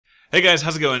Hey guys,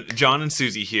 how's it going? John and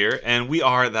Susie here, and we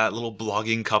are that little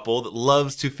blogging couple that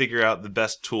loves to figure out the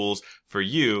best tools for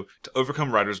you to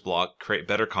overcome writer's block, create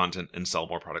better content, and sell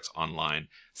more products online.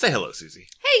 Say hello, Susie.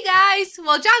 Hey guys!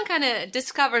 Well, John kind of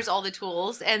discovers all the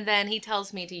tools, and then he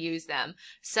tells me to use them.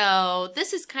 So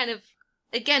this is kind of,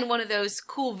 again, one of those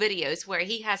cool videos where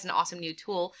he has an awesome new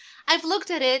tool. I've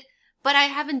looked at it, but I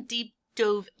haven't deep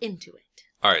dove into it.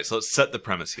 All right, so let's set the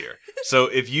premise here. So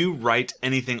if you write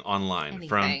anything online,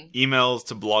 from emails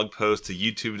to blog posts to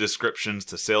YouTube descriptions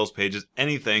to sales pages,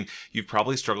 anything, you've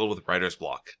probably struggled with writer's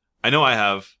block. I know I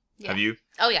have. Yeah. Have you?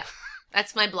 Oh, yeah.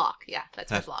 That's my block. Yeah,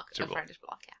 that's my block. Writer's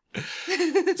block, yeah.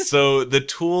 So the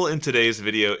tool in today's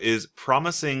video is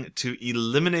promising to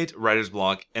eliminate writer's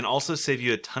block and also save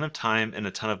you a ton of time and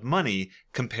a ton of money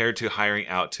compared to hiring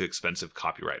out to expensive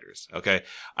copywriters. Okay,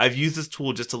 I've used this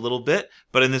tool just a little bit,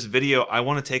 but in this video, I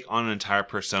want to take on an entire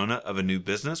persona of a new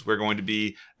business. We're going to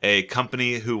be a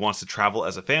company who wants to travel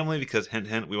as a family because, hint,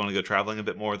 hint, we want to go traveling a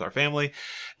bit more with our family.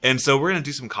 And so we're going to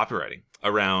do some copywriting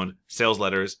around sales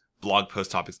letters, blog post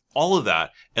topics, all of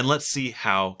that, and let's see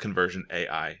how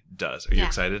Conversion.ai does. Are you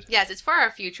excited? Yes, it's for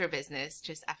our future business,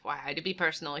 just FYI, to be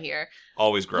personal here.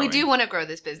 Always growing. We do want to grow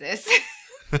this business.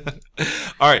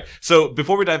 All right, so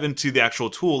before we dive into the actual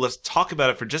tool, let's talk about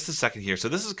it for just a second here. So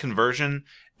this is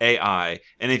Conversion.ai,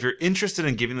 and if you're interested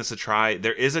in giving this a try,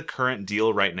 there is a current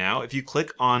deal right now. If you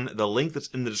click on the link that's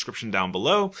in the description down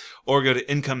below, or go to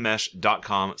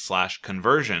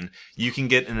incomemesh.com/conversion, you can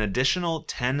get an additional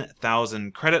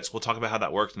 10,000 credits. We'll talk about how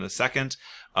that works in a second,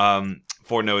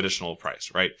 for no additional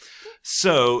price, right?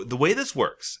 So the way this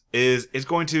works is it's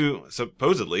going to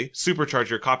supposedly supercharge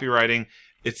your copywriting.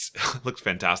 It looks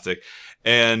fantastic.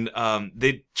 And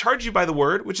they charge you by the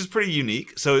word, which is pretty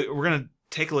unique. So we're going to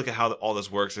take a look at how all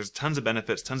this works. There's tons of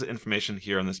benefits, tons of information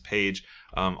here on this page.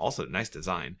 Also, nice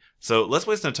design. So let's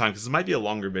waste no time because this might be a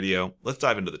longer video. Let's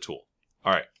dive into the tool.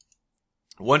 All right.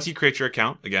 Once you create your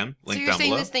account, again, link down below. So you're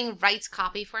saying this thing writes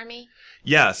copy for me?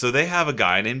 Yeah, so they have a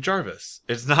guy named Jarvis.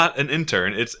 It's not an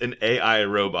intern, it's an AI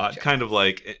robot, kind of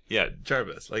like, yeah,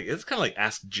 Jarvis. Like, it's kind of like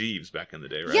Ask Jeeves back in the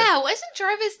day, right? Yeah, wasn't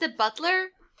Jarvis the butler?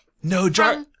 No,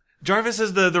 Jarvis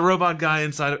is the robot guy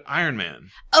inside of Iron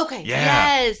Man. Okay,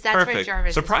 yeah, yes, that's perfect. where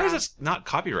Jarvis Surprised it's not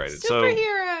copyrighted.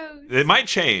 Superheroes. So it might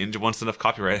change once enough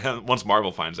copyright, once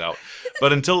Marvel finds out.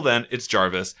 But until then, it's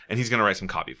Jarvis, and he's going to write some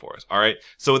copy for us. All right.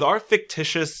 So with our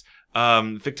fictitious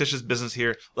business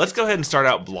here, let's go ahead and start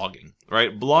out blogging.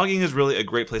 Right. Blogging is really a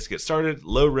great place to get started.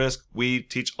 Low risk. We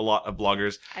teach a lot of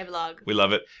bloggers. I blog. We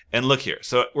love it. And look here.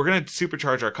 So we're going to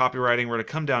supercharge our copywriting. We're going to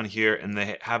come down here and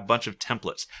they have a bunch of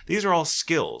templates. These are all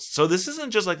skills. So this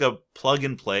isn't just like a plug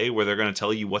and play where they're going to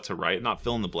tell you what to write, not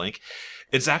fill in the blank.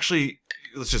 It's actually,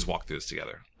 let's just walk through this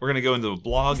together. We're going to go into the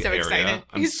blog area. Excited.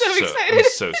 I'm so excited. I'm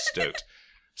so stoked.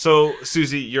 So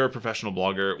Susie, you're a professional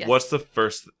blogger. Yes. What's the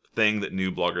first thing that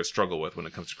new bloggers struggle with when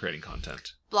it comes to creating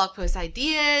content? Blog post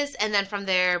ideas, and then from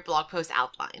there, blog post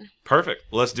outline. Perfect.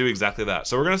 Let's do exactly that.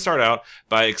 So we're going to start out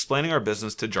by explaining our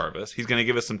business to Jarvis. He's going to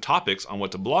give us some topics on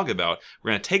what to blog about. We're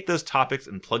going to take those topics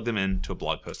and plug them into a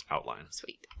blog post outline.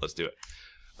 Sweet. Let's do it.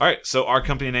 All right. So our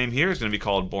company name here is going to be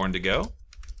called Born to Go.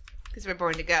 Because we're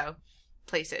born to go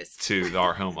places. To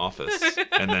our home office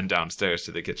and then downstairs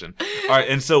to the kitchen. All right.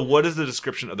 And so what is the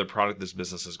description of the product this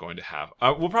business is going to have?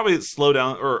 We'll probably slow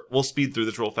down, or we'll speed through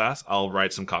this real fast. I'll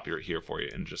write some copy right here for you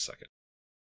in just a second.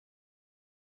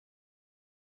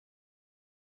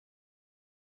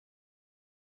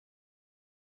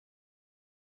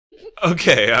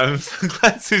 Okay. I'm so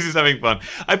glad Susie's having fun.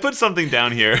 I put something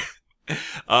down here.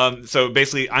 So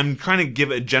basically, I'm trying to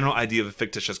give a general idea of a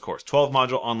fictitious course.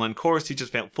 12-module online course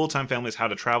teaches full-time families how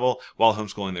to travel while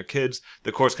homeschooling their kids.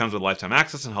 The course comes with lifetime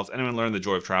access and helps anyone learn the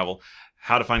joy of travel,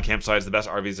 how to find campsites, the best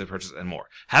RVs to purchase, and more.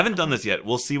 Haven't done this yet.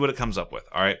 We'll see what it comes up with.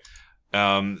 All right.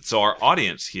 So our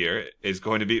audience here is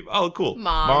going to be, oh, cool.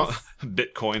 Moms.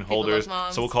 Bitcoin holders.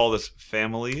 Moms. So we'll call this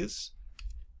families.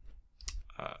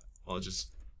 Well, just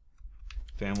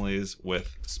families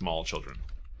with small children.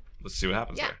 Let's see what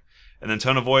happens there. And then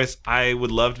tone of voice, I would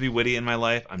love to be witty in my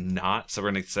life. I'm not, so we're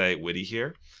going to say witty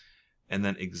here. And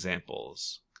then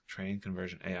examples. Train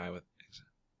Conversion AI with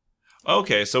examples.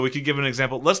 Okay, so we could give an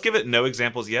example. Let's give it no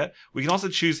examples yet. We can also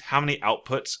choose how many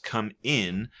outputs come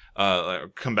in,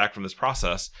 come back from this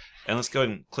process. And let's go ahead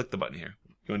and click the button here.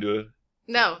 You want to do it?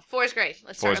 No, 4 is great.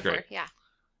 Let's start at 4. Yeah.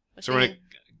 So we're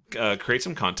going to create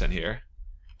some content here.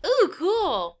 Ooh,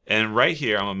 cool. And right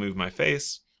here, I'm going to move my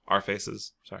face. Our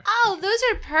faces. Sorry. Oh, those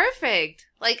are perfect.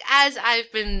 Like, as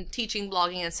I've been teaching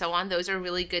blogging and so on, those are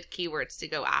really good keywords to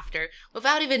go after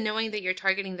without even knowing that you're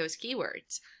targeting those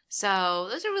keywords. So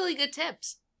those are really good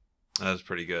tips. That's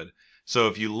pretty good. So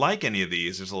if you like any of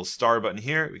these, there's a little star button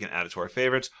here. We can add it to our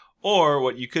favorites. Or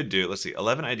what you could do, let's see,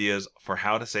 11 ideas for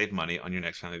how to save money on your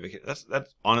next family vacation.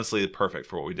 That's honestly perfect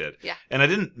for what we did. Yeah. And I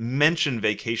didn't mention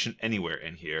vacation anywhere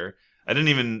in here. I didn't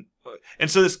even, and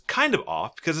so it's kind of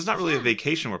off because it's not really a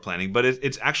vacation we're planning, but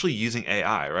it's actually using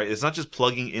AI, right? It's not just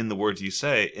plugging in the words you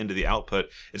say into the output.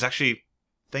 It's actually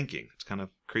thinking. It's kind of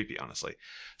creepy, honestly.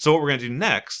 So what we're going to do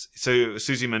next, so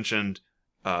Susie mentioned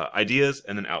ideas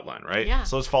and then outline, right? Yeah.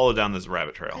 So let's follow down this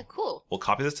rabbit trail. Okay, cool. We'll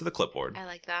copy this to the clipboard. I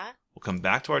like that. We'll come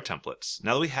back to our templates.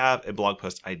 Now that we have a blog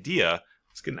post idea,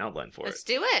 let's get an outline for Let's it.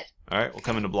 do it. All right, we'll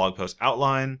come into blog post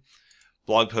outline.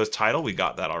 Blog post title, we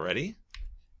got that already.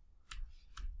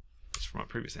 That's from a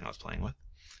previous thing I was playing with.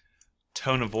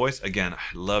 Tone of voice, again, I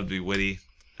love to be witty.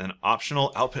 And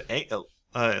optional output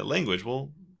language,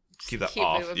 we'll keep that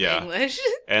off. With Yeah. English.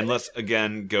 And let's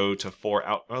again go to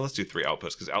let's do 3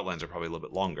 outputs because outlines are probably a little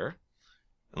bit longer.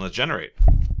 And let's generate.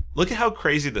 Look at how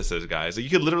crazy this is, guys. You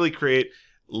could literally create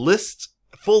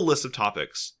full list of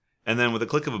topics, and then with a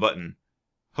click of a button,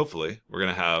 hopefully, we're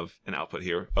gonna have an output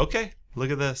here. Okay,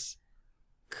 look at this.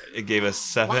 It gave us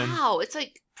 7. Wow, it's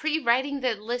like pre-writing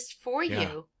the list for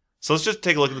you. So let's just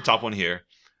take a look at the top one here.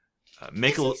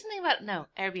 Make Did I say something about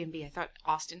Airbnb. I thought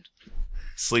Austin.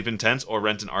 Sleep in tents or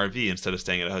rent an RV instead of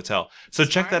staying at a hotel. So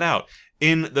check that out.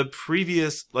 In the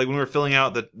previous, like when we were filling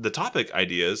out the topic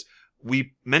ideas,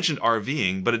 we mentioned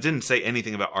RVing, but it didn't say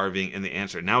anything about RVing in the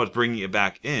answer. Now it's bringing it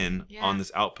back in on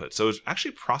this output. So it's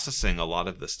actually processing a lot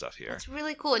of this stuff here. That's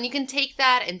really cool. And you can take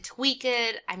that and tweak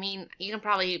it. I mean, you can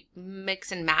probably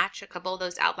mix and match a couple of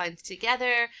those outlines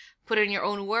together, put it in your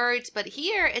own words. But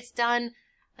here it's done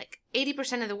like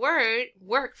 80% of the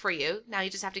work for you. Now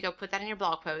you just have to go put that in your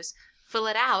blog post, fill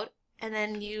it out, and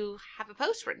then you have a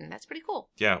post written. That's pretty cool.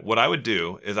 Yeah. What I would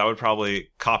do is I would probably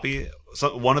copy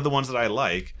one of the ones that I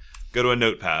like, go to a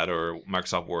notepad or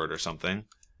Microsoft Word or something,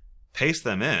 paste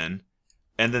them in,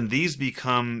 and then these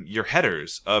become your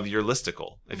headers of your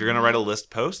listicle. If you're going to write a list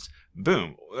post,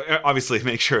 boom. Obviously,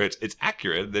 make sure it's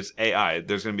accurate. That's AI.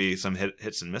 There's going to be some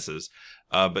hits and misses,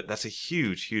 but that's a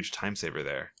huge, huge time saver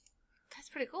there. That's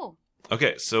pretty cool.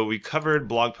 Okay, so we covered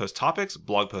blog post topics,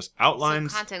 blog post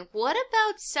outlines. So content. What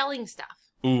about selling stuff?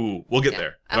 Ooh, we'll get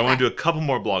there. But I want to do a couple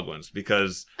more blog ones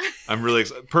because I'm really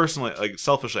personally, like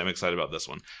selfishly, I'm excited about this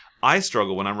one. I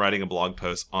struggle when I'm writing a blog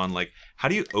post on like, how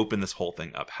do you open this whole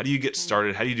thing up? How do you get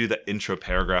started? How do you do that intro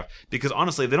paragraph? Because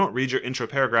honestly, if they don't read your intro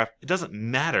paragraph, it doesn't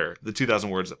matter the 2,000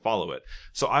 words that follow it.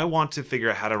 So I want to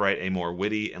figure out how to write a more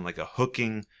witty and like a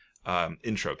hooking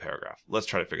intro paragraph. Let's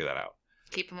try to figure that out.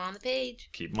 Keep them on the page.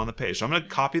 Keep them on the page. So I'm going to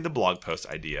copy the blog post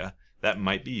idea. That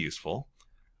might be useful.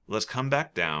 Let's come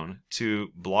back down to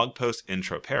blog post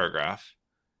intro paragraph.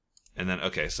 And then,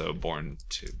 okay, so born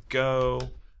to go.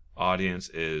 Audience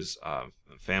is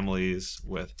families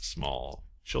with small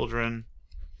children.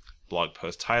 Blog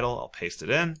post title, I'll paste it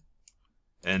in.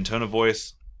 And tone of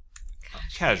voice,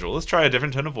 casual. Let's try a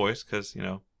different tone of voice because, you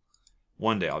know,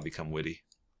 one day I'll become witty.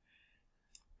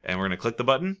 And we're going to click the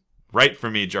button. Write for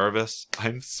me, Jarvis.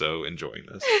 I'm so enjoying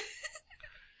this.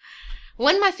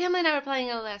 When my family and I were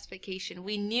planning our last vacation,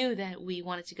 we knew that we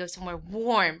wanted to go somewhere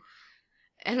warm.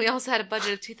 And we also had a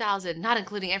budget of $2,000, not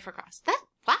including Infracost.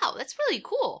 Wow, that's really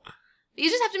cool. You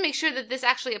just have to make sure that this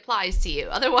actually applies to you.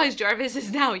 Otherwise, Jarvis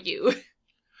is now you.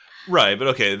 Right, but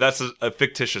okay, that's a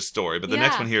fictitious story. But the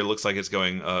next one here looks like it's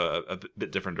going a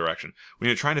bit different direction. When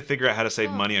you're trying to figure out how to save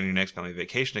money on your next family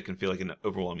vacation, it can feel like an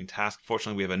overwhelming task.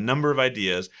 Fortunately, we have a number of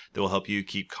ideas that will help you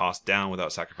keep costs down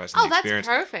without sacrificing the experience.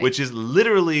 That's perfect. Which is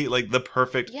literally like the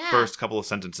perfect first couple of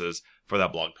sentences for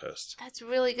that blog post. That's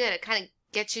really good. It kind of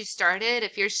gets you started.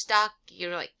 If you're stuck,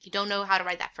 you're like, you don't know how to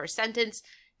write that first sentence,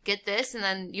 get this, and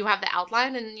then you have the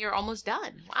outline and you're almost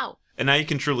done. Wow. And now you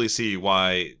can truly see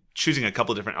why choosing a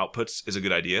couple different outputs is a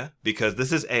good idea, because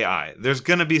this is AI. There's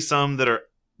going to be some that are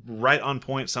right on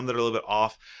point, some that are a little bit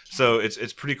off. Yeah. So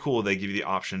it's pretty cool they give you the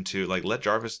option to like let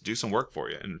Jarvis do some work for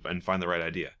you and find the right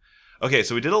idea. Okay,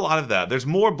 so we did a lot of that. There's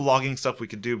more blogging stuff we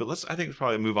could do, but I think we'll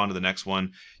probably move on to the next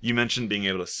one. You mentioned being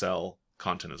able to sell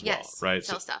content as well, right?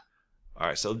 Sell stuff. All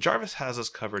right, so Jarvis has us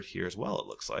covered here as well, it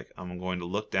looks like. I'm going to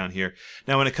look down here.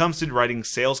 Now, when it comes to writing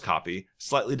sales copy,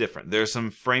 slightly different. There are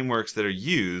some frameworks that are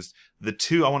used. The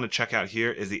two I want to check out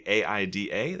here is the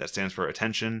AIDA, that stands for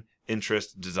Attention,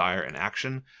 Interest, Desire, and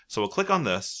Action. So we'll click on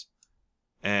this,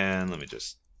 and let me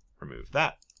just remove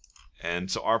that.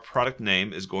 And so our product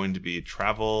name is going to be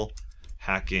Travel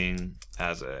Hacking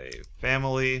as a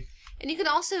Family. And you can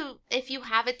also, if you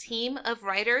have a team of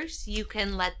writers, you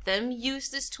can let them use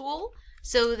this tool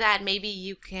so that maybe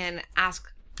you can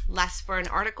ask less for an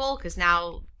article because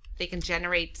now they can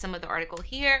generate some of the article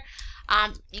here.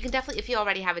 You can definitely, if you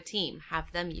already have a team,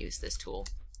 have them use this tool.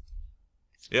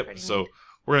 Yep. So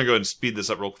we're going to go ahead and speed this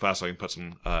up real fast so I can put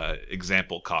some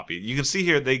example copy. You can see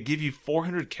here they give you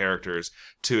 400 characters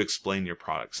to explain your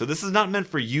product. So this is not meant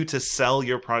for you to sell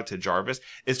your product to Jarvis.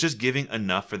 It's just giving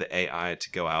enough for the AI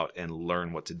to go out and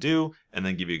learn what to do and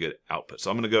then give you a good output. So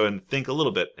I'm going to go and think a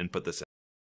little bit and put this in.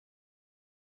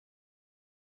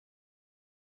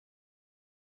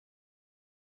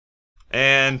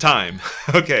 And time.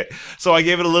 Okay, so I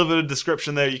gave it a little bit of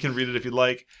description there. You can read it if you'd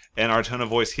like. And our tone of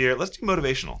voice here. Let's do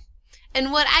motivational.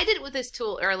 And what I did with this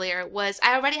tool earlier was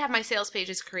I already have my sales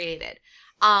pages created.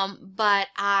 But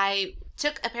I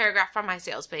took a paragraph from my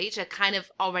sales page, I kind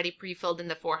of already pre-filled in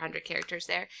the 400 characters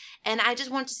there. And I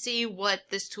just want to see what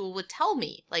this tool would tell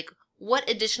me. Like, what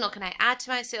additional can I add to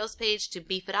my sales page to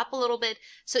beef it up a little bit?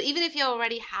 So even if you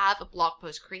already have a blog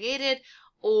post created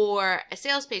or a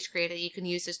sales page created, you can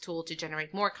use this tool to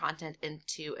generate more content and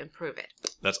to improve it.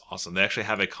 That's awesome. They actually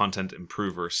have a content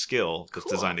improver skill that's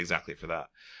designed exactly for that.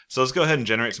 So let's go ahead and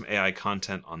generate some AI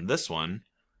content on this one.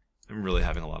 I'm really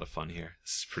having a lot of fun here.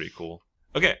 This is pretty cool.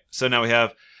 Okay, so now we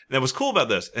have, and what's cool about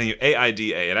this, and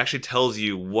AIDA, it actually tells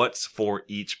you what's for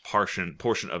each portion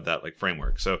of that like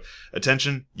framework. So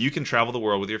attention, you can travel the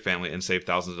world with your family and save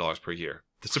thousands of dollars per year.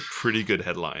 That's a pretty good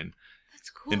headline.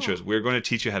 Cool. Intros. We're going to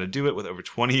teach you how to do it with over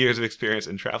 20 years of experience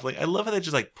in traveling. I love how they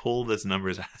just like pull this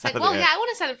numbers out. It's like, well, yeah, I want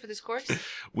to sign up for this course.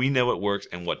 We know what works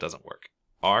and what doesn't work.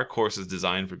 Our course is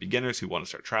designed for beginners who want to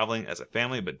start traveling as a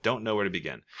family but don't know where to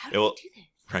begin. How do you do this?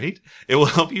 Right? It will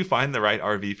help you find the right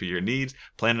RV for your needs,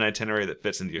 plan an itinerary that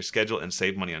fits into your schedule, and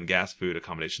save money on gas, food,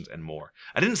 accommodations, and more.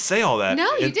 I didn't say all that.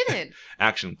 No, you didn't.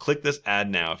 Action. Click this ad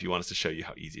now if you want us to show you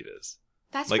how easy it is.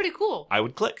 That's pretty cool. I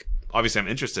would click. Obviously, I'm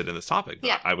interested in this topic, but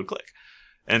yeah. I would click.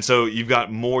 And so you've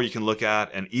got more you can look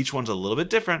at, and each one's a little bit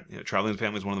different. You know, traveling with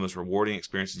family is one of the most rewarding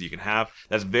experiences you can have.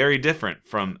 That's very different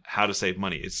from how to save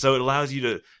money. So it allows you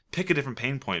to pick a different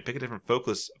pain point, pick a different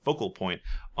focal point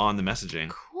on the messaging.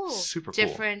 Cool. Super cool.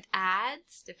 Different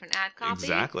ads, different ad copy.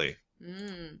 Exactly.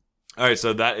 All right,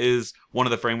 so that is one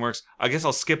of the frameworks. I guess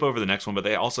I'll skip over the next one, but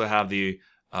they also have the,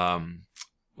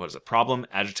 Problem,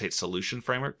 Agitate, Solution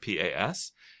framework,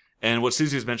 PAS. And what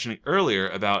Susie was mentioning earlier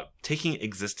about taking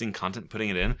existing content, putting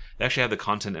it in, they actually have the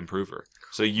content improver.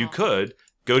 So you could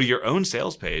go to your own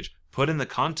sales page, put in the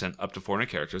content up to 400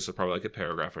 characters, so probably like a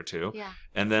paragraph or two,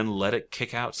 and then let it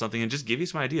kick out something and just give you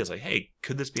some ideas like, hey,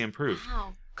 could this be improved?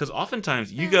 Wow. Because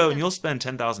oftentimes you go and you'll spend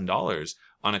 $10,000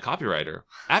 on a copywriter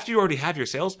after you already have your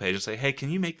sales page and say, hey, can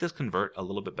you make this convert a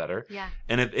little bit better? Yeah.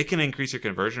 And if it can increase your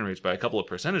conversion rates by a couple of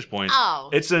percentage points,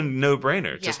 it's a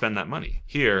no-brainer to spend that money.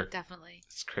 Here, definitely.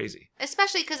 It's crazy.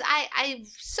 Especially because I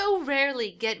so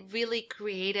rarely get really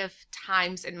creative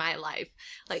times in my life.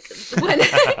 Like when no,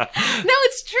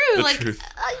 it's true. The like truth.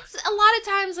 A lot of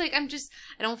times, like I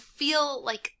don't feel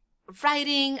like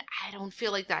writing. I don't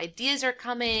feel like the ideas are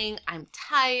coming. I'm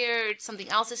tired. Something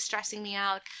else is stressing me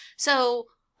out. So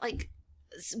like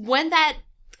when that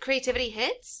creativity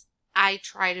hits, I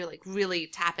try to like really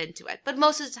tap into it. But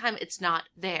most of the time it's not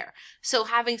there. So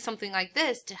having something like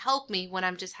this to help me when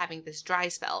I'm just having this dry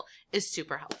spell is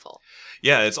super helpful.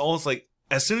 Yeah, it's almost like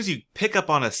as soon as you pick up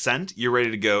on a scent, you're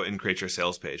ready to go and create your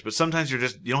sales page. But sometimes you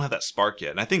don't have that spark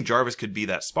yet. And I think Jarvis could be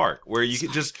that spark where you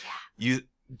could just, you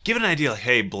give it an idea like,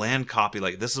 hey, bland copy,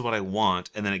 like this is what I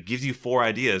want. And then it gives you 4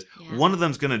 ideas. Yeah. One of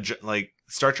them's going to like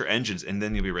start your engines and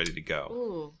then you'll be ready to go.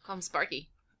 Ooh, call them Sparky.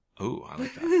 Ooh, I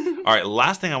like that. All right,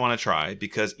 last thing I want to try,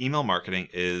 because email marketing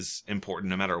is important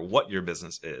no matter what your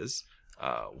business is.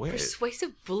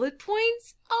 Persuasive bullet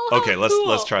points? Oh, okay,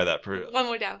 let's try that. One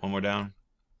more down. One more down.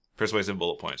 Persuasive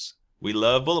bullet points. We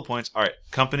love bullet points. All right,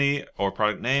 company or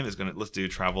product name is let's do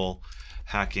travel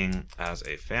hacking as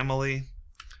a family.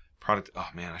 Product, oh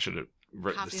man, I should have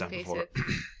written this down before.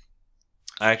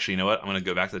 Actually, you know what? I'm going to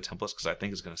go back to the templates because I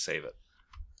think it's going to save it.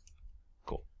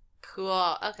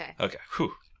 Cool, okay. Okay,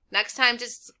 whew. Next time,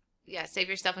 just, save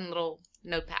your stuff in a little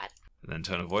notepad. And then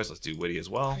tone of voice, let's do witty as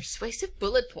well. Persuasive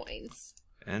bullet points.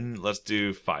 And let's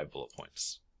do 5 bullet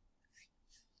points.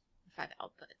 5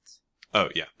 outputs. Oh,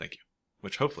 yeah, thank you.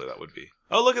 Which hopefully that would be.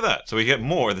 Oh, look at that. So we get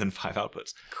more than 5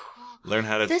 outputs. Cool. Learn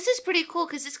how to... This is pretty cool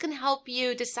because this can help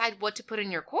you decide what to put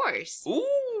in your course. Ooh.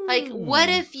 Like, what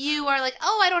if you are like,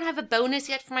 oh, I don't have a bonus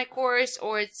yet for my course,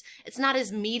 or it's not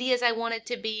as meaty as I want it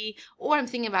to be, or I'm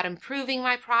thinking about improving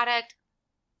my product.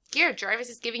 Here, Jarvis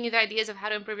is giving you the ideas of how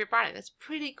to improve your product. That's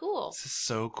pretty cool. This is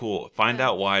so cool. Find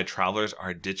out why travelers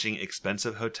are ditching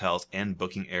expensive hotels and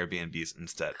booking Airbnbs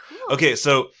instead. Cool. Okay,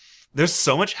 so there's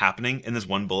so much happening in this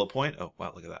one bullet point. Oh,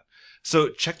 wow, look at that. So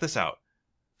check this out.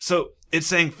 So it's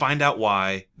saying find out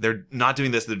why they're not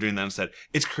doing this, they're doing that instead.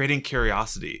 It's creating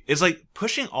curiosity. It's like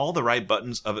pushing all the right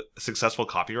buttons of successful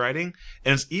copywriting,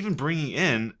 and it's even bringing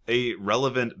in a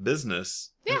relevant business.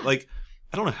 Yeah. Like,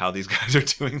 I don't know how these guys are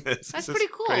doing this. That's pretty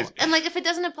cool. Crazy. And like, if it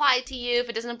doesn't apply to you, if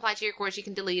it doesn't apply to your course, you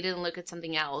can delete it and look at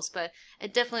something else. But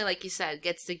it definitely, like you said,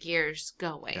 gets the gears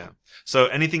going. Yeah. So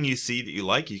anything you see that you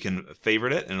like, you can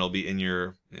favorite it, and it'll be in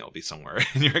your, it'll be somewhere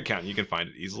in your account. You can find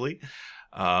it easily.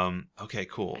 Okay,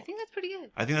 cool. I think that's pretty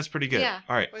good. I think that's pretty good. Yeah.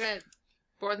 All right. We're going to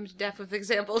bore them to death with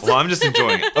examples. Well, I'm just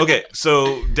enjoying it. Okay,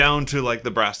 so down to like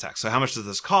the brass tacks. So how much does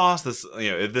this cost? This,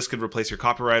 if this could replace your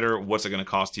copywriter, what's it going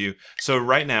to cost you? So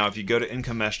right now, if you go to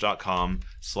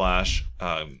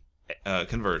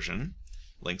incomemesh.com/conversion,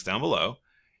 links down below,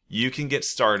 you can get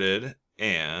started,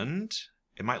 and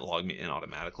it might log me in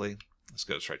automatically. Let's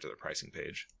go straight to the pricing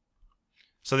page.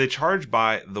 So they charge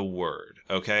by the word,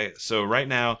 okay? So right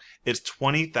now, it's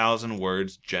 20,000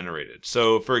 words generated.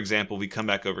 So for example, we come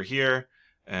back over here,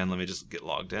 and let me just get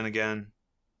logged in again.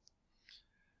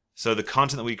 So the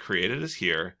content that we created is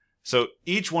here. So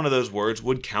each one of those words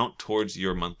would count towards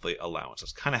your monthly allowance.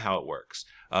 That's kind of how it works.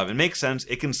 It makes sense.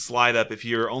 It can slide up. If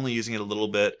you're only using it a little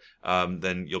bit,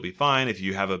 then you'll be fine. If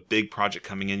you have a big project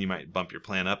coming in, you might bump your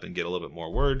plan up and get a little bit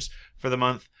more words for the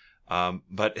month.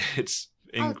 But it's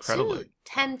incredibly. Oh,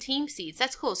 10 team seats.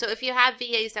 That's cool. So if you have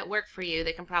VAs that work for you,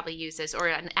 they can probably use this, or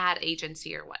an ad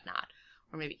agency or whatnot.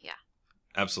 Or maybe, yeah.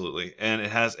 Absolutely. And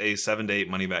it has a 7-day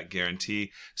money-back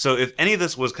guarantee. So if any of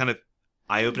this was kind of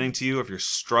eye-opening to you, or if you're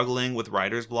struggling with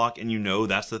writer's block and you know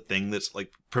that's the thing that's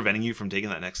like preventing you from taking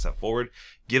that next step forward,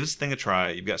 give this thing a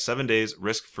try. You've got 7 days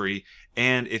risk-free.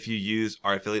 And if you use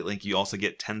our affiliate link, you also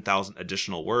get 10,000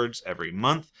 additional words every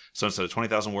month. So instead of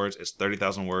 20,000 words, it's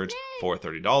 30,000 words for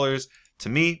 $30. To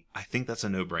me, I think that's a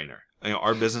no-brainer.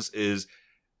 Our business is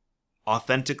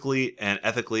authentically and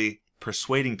ethically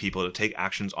persuading people to take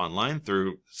actions online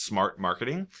through smart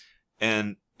marketing.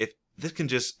 And if this can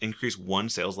just increase one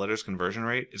sales letter's conversion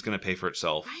rate, it's going to pay for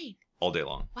itself all day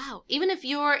long. Wow. Even if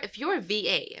you're a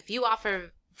VA, if you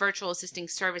offer virtual assisting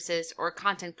services or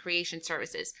content creation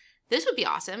services, this would be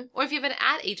awesome. Or if you have an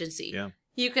ad agency,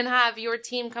 you can have your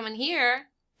team come in here,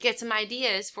 get some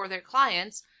ideas for their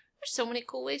clients. There's so many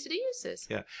cool ways to use this.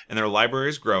 Yeah, and their library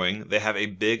is growing. They have a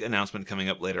big announcement coming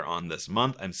up later on this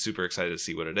month. I'm super excited to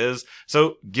see what it is.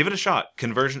 So give it a shot.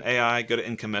 Conversion.ai. Go to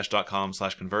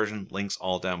incomemesh.com/conversion. Links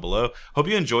all down below. Hope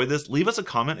you enjoyed this. Leave us a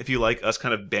comment if you like us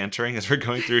kind of bantering as we're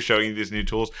going through showing you these new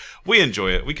tools. We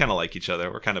enjoy it. We kind of like each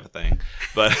other. We're kind of a thing.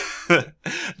 But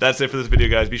that's it for this video,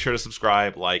 guys. Be sure to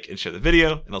subscribe, like, and share the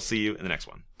video, and I'll see you in the next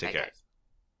one. Take care. Guys.